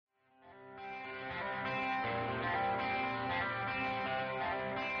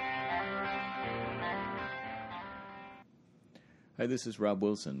Hi, this is Rob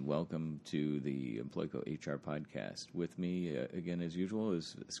Wilson. Welcome to the Employco HR podcast. With me, again, as usual,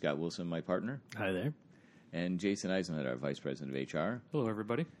 is Scott Wilson, my partner. Hi there. And Jason Eisenhunt, our Vice President of HR. Hello,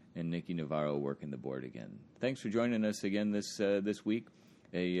 everybody. And Nikki Navarro working the board again. Thanks for joining us again this week.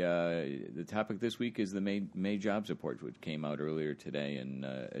 The topic this week is the May jobs report, which came out earlier today, and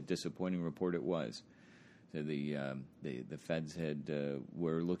a disappointing report it was. So the Feds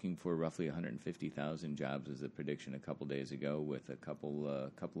were looking for roughly 150,000 jobs as a prediction a couple days ago, with a couple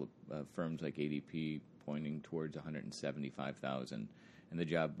of firms like ADP pointing towards 175,000, and the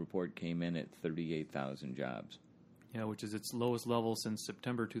job report came in at 38,000 jobs. Yeah, which is its lowest level since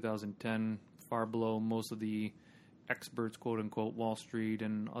September 2010, far below most of the experts, quote unquote, Wall Street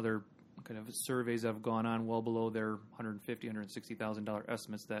and other kind of surveys that have gone on, well below their $150,000, $160,000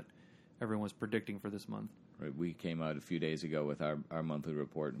 estimates that everyone was predicting for this month. Right, we came out a few days ago with our monthly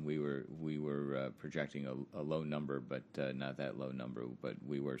report, and we were projecting a low number, but not that low number. But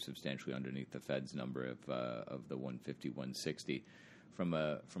we were substantially underneath the Fed's number of the 150, 160. From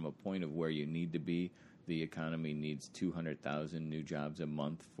a point of where you need to be, the economy needs 200,000 new jobs a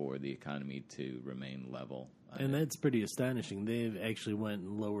month for the economy to remain level. And that's pretty astonishing. They've actually went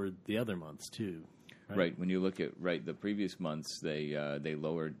and lowered the other months too. Right. When you look at the previous months, today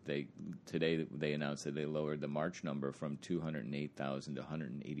they announced that they lowered the March number from 208,000 to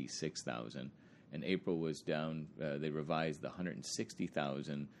 186,000, and April was down. They revised the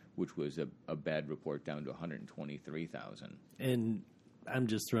 160,000, which was a bad report, down to 123,000. And I'm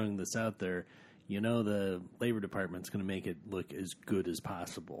just throwing this out there. You know, the Labor Department's going to make it look as good as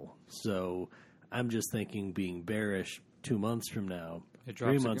possible. So I'm just thinking, being bearish, 2 months from now,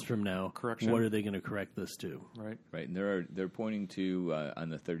 3 months from now, correction. What are they going to correct this to? Right. And they're pointing to on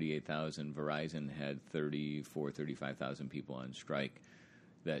the 38,000. Verizon had 35,000 people on strike.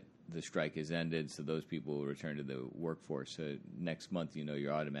 That the strike has ended, so those people will return to the workforce. So next month,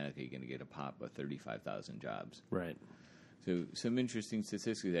 you're automatically going to get a pop of 35,000 jobs. Right. So some interesting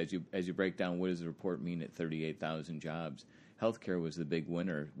statistics as you break down what does the report mean at 38,000 jobs. Healthcare was the big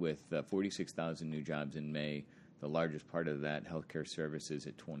winner with 46,000 new jobs in May. The largest part of that, healthcare services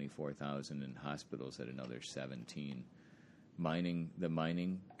at 24,000 and hospitals at another 17. The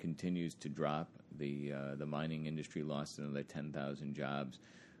mining continues to drop. The mining industry lost another 10,000 jobs.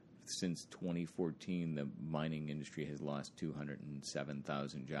 Since 2014, the mining industry has lost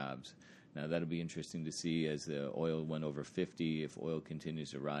 207,000 jobs. Now, that'll be interesting to see as the oil went over 50. If oil continues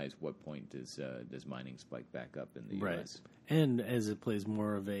to rise, what point does mining spike back up in the U.S.? And as it plays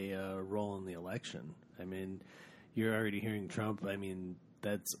more of a role in the election. I mean, you're already hearing Trump. I mean,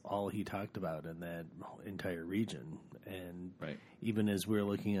 that's all he talked about in that entire region. And even as we're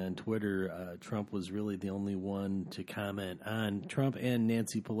looking on Twitter, Trump was really the only one to comment on. Trump and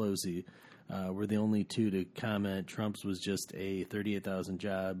Nancy Pelosi were the only two to comment. Trump's was just a 38,000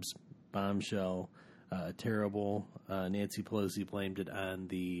 jobs bombshell, terrible. Nancy Pelosi blamed it on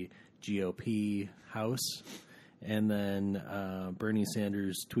the GOP House. And then Bernie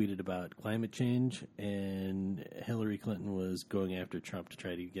Sanders tweeted about climate change, and Hillary Clinton was going after Trump to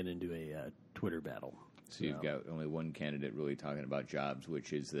try to get into a Twitter battle. So you've got only one candidate really talking about jobs,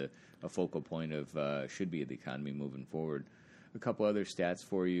 which is a focal point of should be the economy moving forward. A couple other stats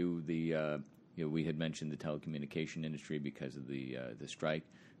for you. We had mentioned the telecommunication industry because of the strike.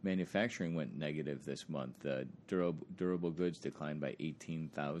 Manufacturing went negative this month. Durable goods declined by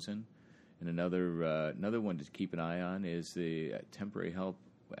 18,000. And another one to keep an eye on is the temporary help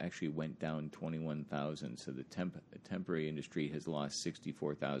actually went down 21,000. So the temporary industry has lost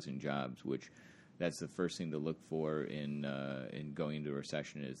 64,000 jobs, which that's the first thing to look for in going into a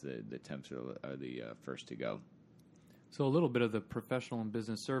recession, is the temps are the first to go. So a little bit of the professional and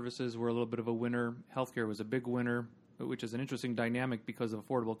business services were a little bit of a winner. Healthcare was a big winner, which is an interesting dynamic because the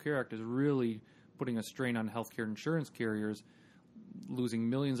Affordable Care Act is really putting a strain on healthcare insurance carriers, losing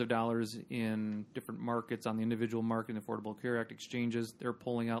millions of dollars in different markets on the individual market. The Affordable Care Act exchanges, they're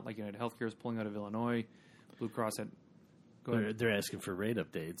pulling out, like United Healthcare is pulling out of Illinois. Blue Cross had... They're asking for rate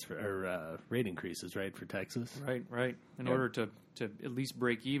updates or rate increases, right, for Texas? Right. In order to at least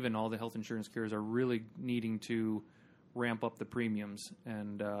break even, all the health insurance carriers are really needing to ramp up the premiums.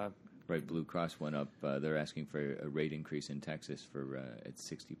 And Blue Cross went up. They're asking for a rate increase in Texas for at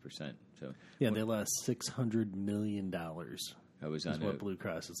 60%. So they lost $600 million. I was on what Blue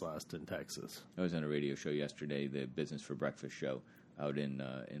Cross has lost in Texas. I was on a radio show yesterday, the Business for Breakfast show, out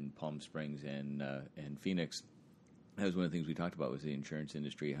in Palm Springs and Phoenix. That was one of the things we talked about, was the insurance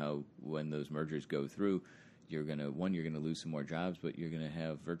industry, how when those mergers go through, you're going to lose some more jobs, but you're going to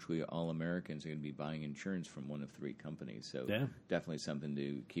have virtually all Americans are going to be buying insurance from one of three companies. So definitely something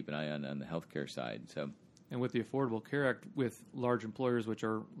to keep an eye on the healthcare side. So And with the Affordable Care Act, with large employers, which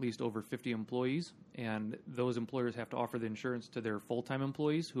are at least over 50 employees, and those employers have to offer the insurance to their full-time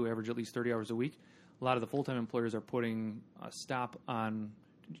employees who average at least 30 hours a week, a lot of the full-time employers are putting a stop on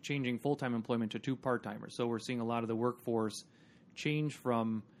changing full-time employment to 2 part-timers. So we're seeing a lot of the workforce change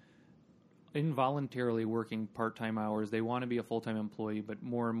from involuntarily working part-time hours. They want to be a full-time employee, but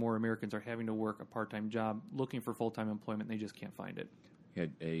more and more Americans are having to work a part-time job, looking for full-time employment, and they just can't find it.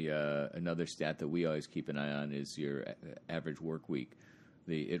 Another stat that we always keep an eye on is your average work week.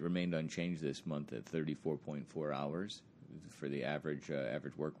 It remained unchanged this month at 34.4 hours for the average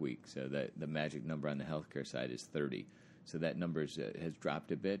work week. So that the magic number on the healthcare side is 30. So that number has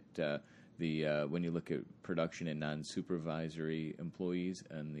dropped a bit. When you look at production and non-supervisory employees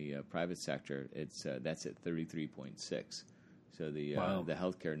in the private sector, that's at 33.6. So the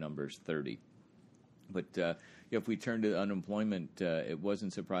healthcare number is 30. But if we turn to unemployment, it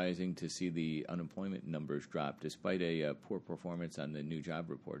wasn't surprising to see the unemployment numbers drop. Despite a poor performance on the new job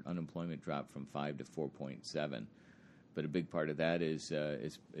report, unemployment dropped from 5 to 4.7. But a big part of that is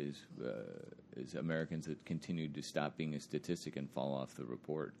Americans that continued to stop being a statistic and fall off the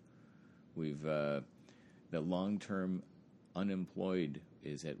report. The long-term unemployed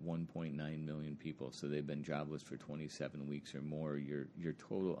is at 1.9 million people, so they've been jobless for 27 weeks or more. Your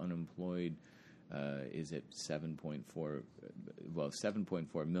total unemployed is at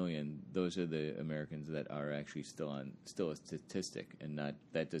 7.4 million. Those are the Americans that are actually still a statistic, and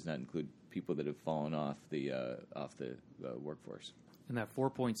that does not include people that have fallen off the workforce. And that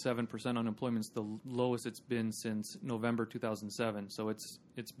 4.7% unemployment is the lowest it's been since November 2007. So it's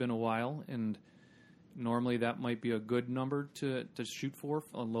been a while, and normally that might be a good number to shoot for,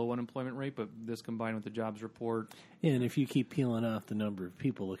 a low unemployment rate, but this combined with the jobs report. Yeah, and if you keep peeling off the number of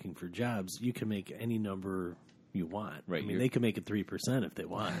people looking for jobs, you can make any number you want. Right. I mean, they can make it 3% if they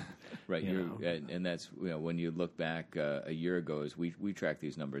want. Right. And that's when you look back a year ago, as we track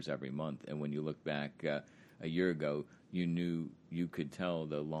these numbers every month, and when you look back a year ago, you could tell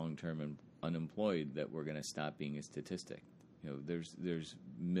the long-term unemployed that we're going to stop being a statistic. There's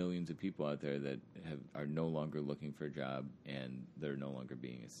millions of people out there that are no longer looking for a job, and they're no longer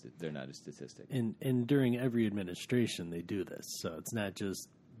they're not a statistic. And during every administration, they do this. So it's not just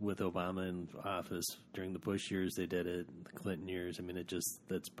with Obama in office during the Bush years. They did it, the Clinton years. I mean,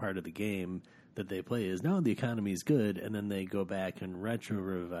 that's part of the game that they play. Is no, the economy's good, and then they go back and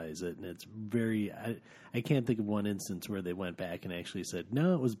retro-revise it, and it's very. I can't think of one instance where they went back and actually said,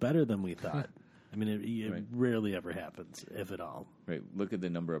 no, it was better than we thought. I mean, it rarely ever happens, if at all. Right. Look at the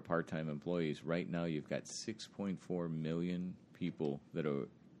number of part-time employees. Right now, you've got 6.4 million people that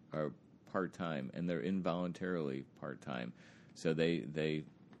are part-time, and they're involuntarily part-time. So they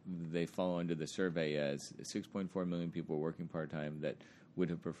fall under the survey as 6.4 million people working part-time that would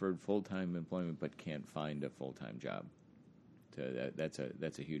have preferred full-time employment but can't find a full-time job. So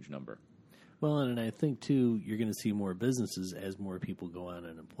that's a huge number. Well, and I think, too, you're going to see more businesses as more people go on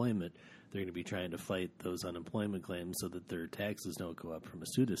unemployment. They're going to be trying to fight those unemployment claims so that their taxes don't go up from a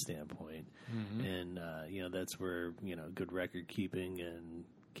SUTA standpoint. Mm-hmm. And, that's where, good record keeping and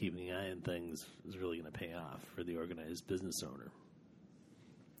keeping an eye on things is really going to pay off for the organized business owner.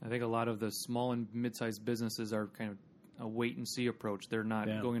 I think a lot of the small and mid-sized businesses are kind of a wait-and-see approach. They're not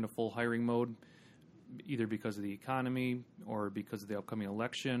going into full hiring mode, either because of the economy or because of the upcoming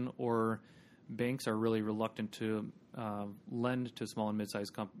election, or banks are really reluctant to lend to small and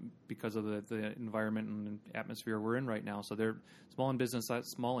mid-sized companies because of the environment and atmosphere we're in right now. So they're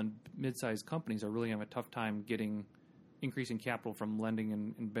small and mid-sized companies are really having a tough time increasing capital from lending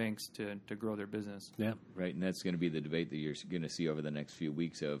in banks to grow their business. Yeah, right. And that's going to be the debate that you're going to see over the next few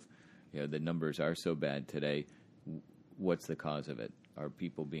weeks of, the numbers are so bad today. What's the cause of it? Are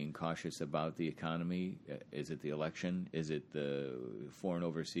people being cautious about the economy? Is it the election? Is it the foreign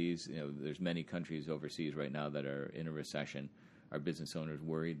overseas? There's many countries overseas right now that are in a recession. Are business owners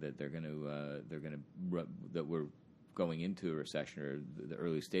worried that that we're going into a recession or the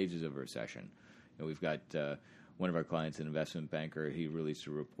early stages of a recession? We've got one of our clients, an investment banker. He released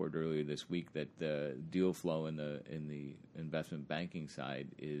a report earlier this week that the deal flow in the investment banking side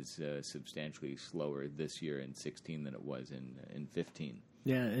is substantially slower this year in 16 than it was in 15.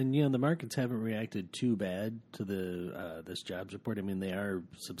 Yeah, and the markets haven't reacted too bad to this jobs report. I mean, they are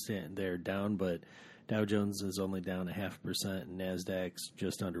they're down, but Dow Jones is only down 0.5%, and Nasdaq's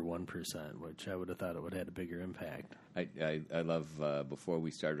just under 1%, which I would have thought it would have had a bigger impact. I love before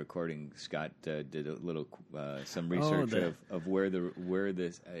we started recording, Scott did a little some research of where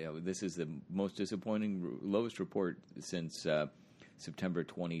this is the most disappointing lowest report since September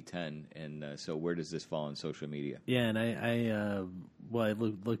 2010. And so where does this fall on social media? Yeah, and I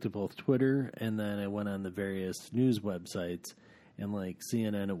looked at both Twitter, and then I went on the various news websites, and like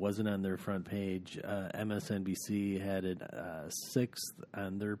CNN, it wasn't on their front page. MSNBC had it sixth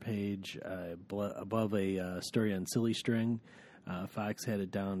on their page, above a story on Silly String. Fox had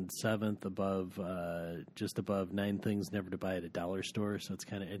it down seventh, just above 9 Things Never to Buy at a Dollar Store. So it's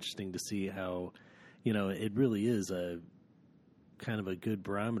kind of interesting to see how, it really is a kind of a good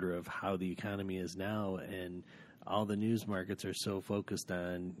barometer of how the economy is now, and all the news markets are so focused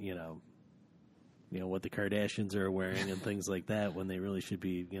on, what the Kardashians are wearing and things like that, when they really should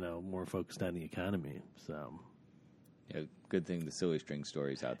be, more focused on the economy. So, yeah, good thing the Silly String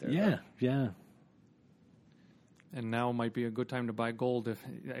story's out there. Yeah, yeah. And now might be a good time to buy gold.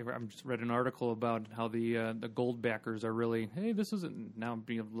 I just read an article about how the gold backers are really, hey, this isn't now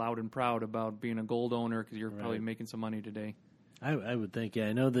being loud and proud about being a gold owner because you're probably making some money today. I would think, yeah.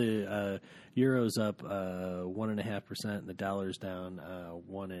 I know the euro's up 1.5%, and the dollar's down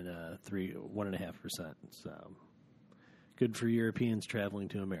 1.5%. So good for Europeans traveling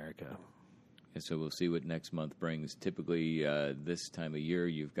to America. And so we'll see what next month brings. Typically, this time of year,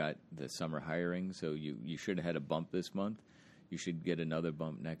 you've got the summer hiring, so you should have had a bump this month. You should get another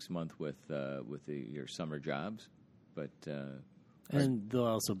bump next month with your summer jobs, but. And they'll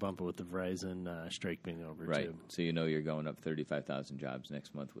also bump it with the Verizon strike being over, right. too. So you're going up 35,000 jobs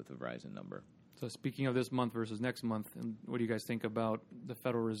next month with the Verizon number. So speaking of this month versus next month, what do you guys think about the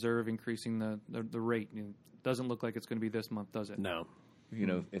Federal Reserve increasing the rate? It doesn't look like it's going to be this month, does it? No.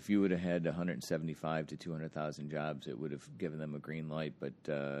 If you would have had 175 to 200,000 jobs, it would have given them a green light. But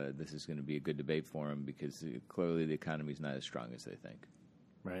this is going to be a good debate for them because clearly the economy is not as strong as they think.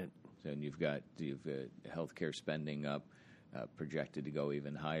 Right. So and you've healthcare spending up. Projected to go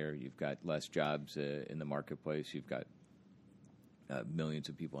even higher. You've got less jobs in the marketplace. You've got millions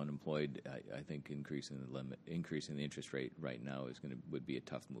of people unemployed. I think increasing the interest rate right now would be a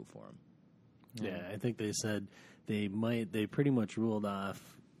tough move for them. Yeah, I think they said they pretty much ruled off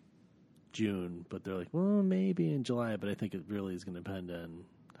June, but they're like, well, maybe in July. But I think it really is going to depend on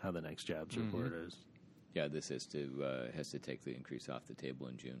how the next jobs report is. Yeah, this has to take the increase off the table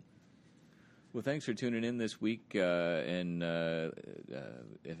in June. Well, thanks for tuning in this week. And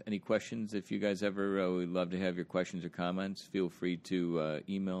if any questions, if you guys ever, we'd love to have your questions or comments. Feel free to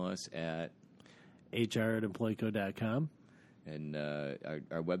email us at hr@employco.com. And our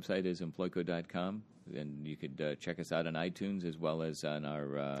website is employco.com. And you could check us out on iTunes as well as on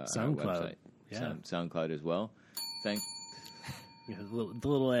our SoundCloud. Website. Yeah. SoundCloud as well. Thanks. Yeah, the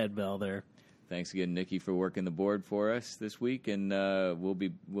little ad bell there. Thanks again, Nikki, for working the board for us this week, and we'll be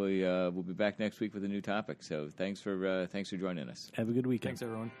back next week with a new topic. So thanks for joining us. Have a good weekend. Thanks,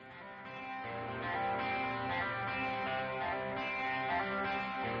 everyone.